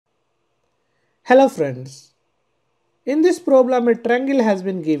Hello friends, in this problem a triangle has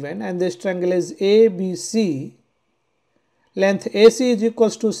been given and this triangle is ABC. Length AC is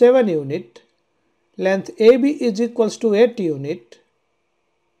equals to 7 unit, length AB is equals to 8 unit,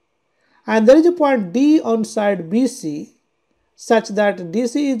 and there is a point D on side BC such that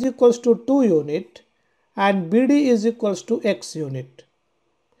DC is equals to 2 unit and BD is equals to X unit.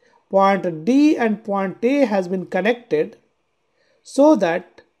 Point D and point A has been connected so that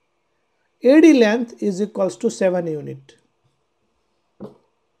AD length is equals to 7 unit.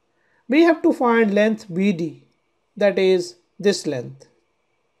 We have to find length BD, that is this length.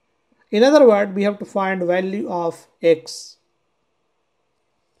 In other words, we have to find value of X.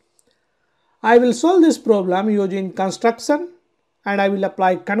 I will solve this problem using construction and I will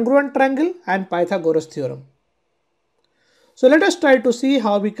apply congruent triangle and Pythagoras theorem. So let us try to see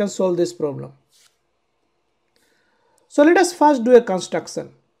how we can solve this problem. So let us first do a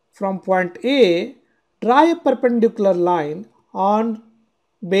construction. From point A, draw a perpendicular line on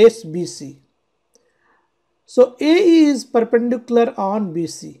base BC. So AE is perpendicular on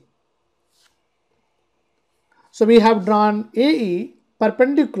BC. So we have drawn AE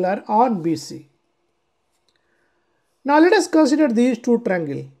perpendicular on BC. Now let us consider these two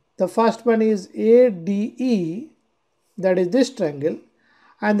triangles. The first one is ADE, that is this triangle,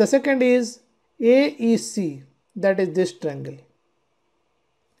 and the second is AEC, that is this triangle.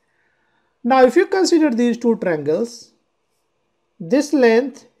 Now if you consider these two triangles, this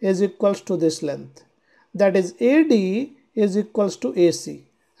length is equals to this length, that is AD is equals to AC,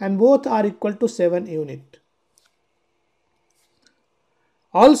 and both are equal to 7 unit.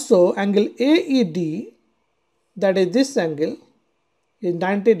 Also angle AED, that is this angle, is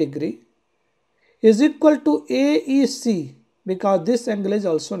 90 degree, is equal to AEC because this angle is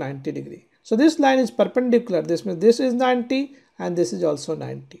also 90 degree. So this line is perpendicular, this means this is 90 and this is also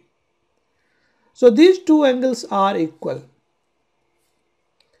 90. So these two angles are equal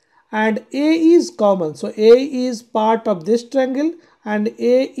and AE is common. So AE is part of this triangle and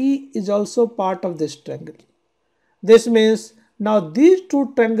AE is also part of this triangle. This means now these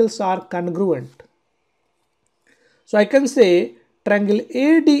two triangles are congruent. So I can say triangle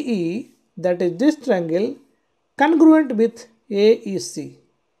ADE, that is this triangle, congruent with AEC.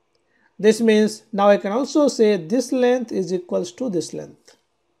 This means now I can also say this length is equals to this length.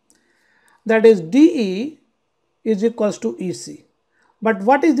 That is DE is equals to EC. But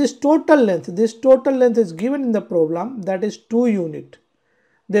what is this total length? This total length is given in the problem, that is 2 unit.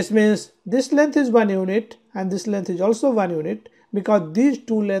 This means this length is 1 unit and this length is also 1 unit because these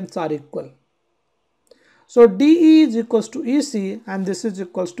two lengths are equal. So DE is equals to EC and this is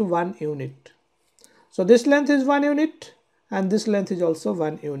equals to 1 unit. So this length is 1 unit and this length is also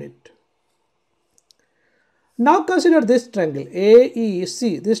 1 unit. Now consider this triangle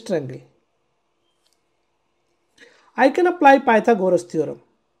AEC, this triangle. I can apply Pythagoras theorem.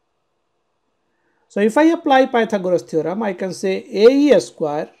 So if I apply Pythagoras theorem, I can say AE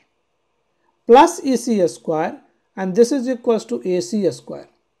square plus EC square and this is equals to AC square.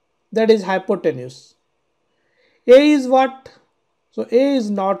 That is hypotenuse. A is what? So A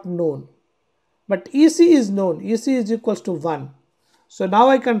is not known. But EC is known. EC is equals to 1. So now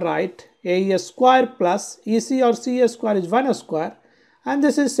I can write AE square plus EC or C square is 1 square and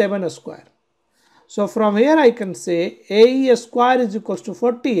this is 7 square. So from here I can say AE square is equals to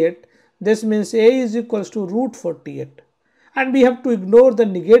 48. This means A is equals to root 48. And we have to ignore the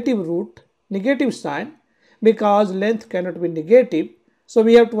negative root, negative sign, because length cannot be negative. So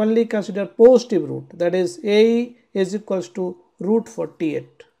we have to only consider positive root, that is AE is equals to root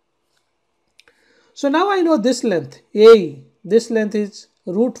 48. So now I know this length AE, this length is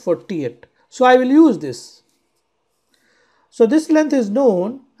root 48. So I will use this. So this length is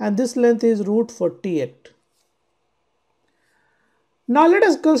known and this length is root 48. Now let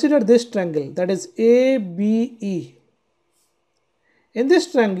us consider this triangle, that is ABE. In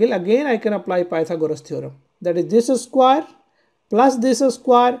this triangle again I can apply Pythagoras theorem, that is this square plus this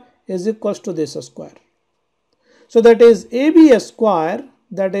square is equals to this square. So that is AB square,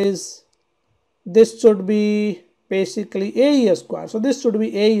 that is this should be basically AE square. So this should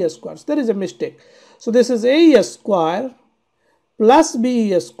be AE square. So there is a mistake. So this is AE square plus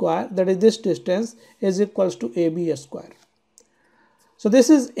BE square, that is this distance, is equals to AB square. So this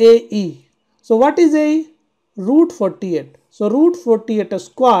is AE. So what is A? Root 48. So root 48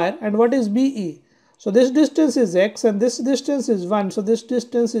 square, and what is BE? So this distance is x and this distance is 1. So this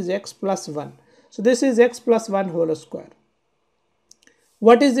distance is x plus 1. So this is x plus 1 whole square.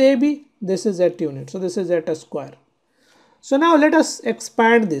 What is AB? This is 8 unit. So this is 8 square. So now let us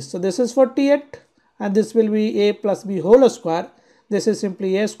expand this. So this is 48 and this will be A plus B whole square. this is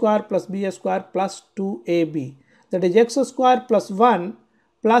simply a square plus b square plus 2ab. That is x square plus 1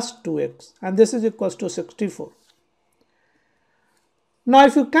 plus 2x, and this is equals to 64. Now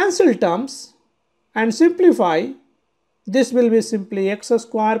if you cancel terms and simplify, this will be simply x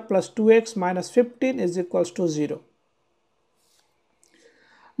square plus 2x minus 15 is equals to 0.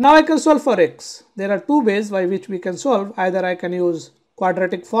 Now I can solve for x. There are two ways by which we can solve. Either I can use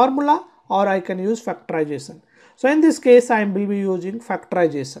quadratic formula or I can use factorization. So in this case I will be using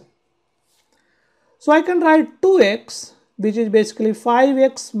factorization. So I can write 2x, which is basically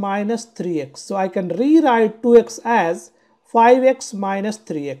 5x minus 3x. So I can rewrite 2x as 5x minus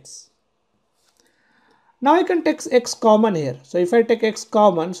 3x. Now I can take x common here. So if I take x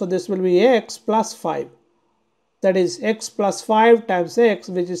common, so this will be x plus 5. That is x plus 5 times x,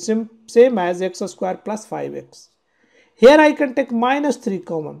 which is same as x square plus 5x. Here I can take minus 3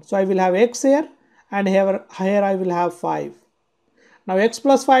 common. So I will have x here, and here I will have 5. Now x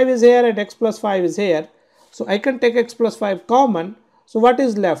plus 5 is here and x plus 5 is here. So I can take x plus 5 common. So what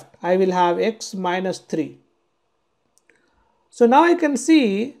is left? I will have x minus 3. So now I can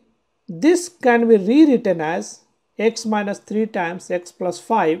see this can be rewritten as x minus 3 times x plus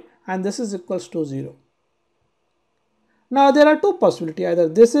 5, and this is equals to 0. Now there are two possibilities, either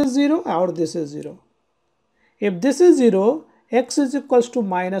this is 0 or this is 0. If this is 0, x is equals to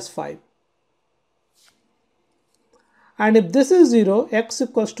minus 5. And if this is 0, x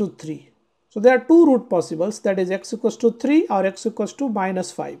equals to 3. So there are two root possibles, that is x equals to 3 or x equals to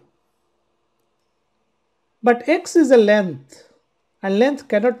minus 5. But x is a length, and length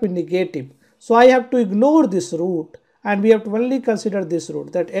cannot be negative. So I have to ignore this root, and we have to only consider this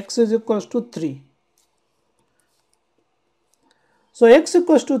root, that x is equals to 3. So x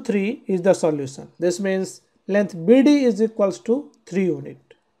equals to 3 is the solution. This means length BD is equals to 3 unit.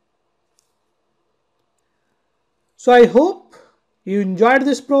 So I hope you enjoyed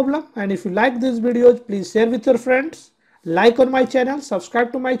this problem, and if you like these videos, please share with your friends, like on my channel,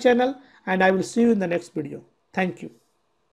 subscribe to my channel, and I will see you in the next video. Thank you.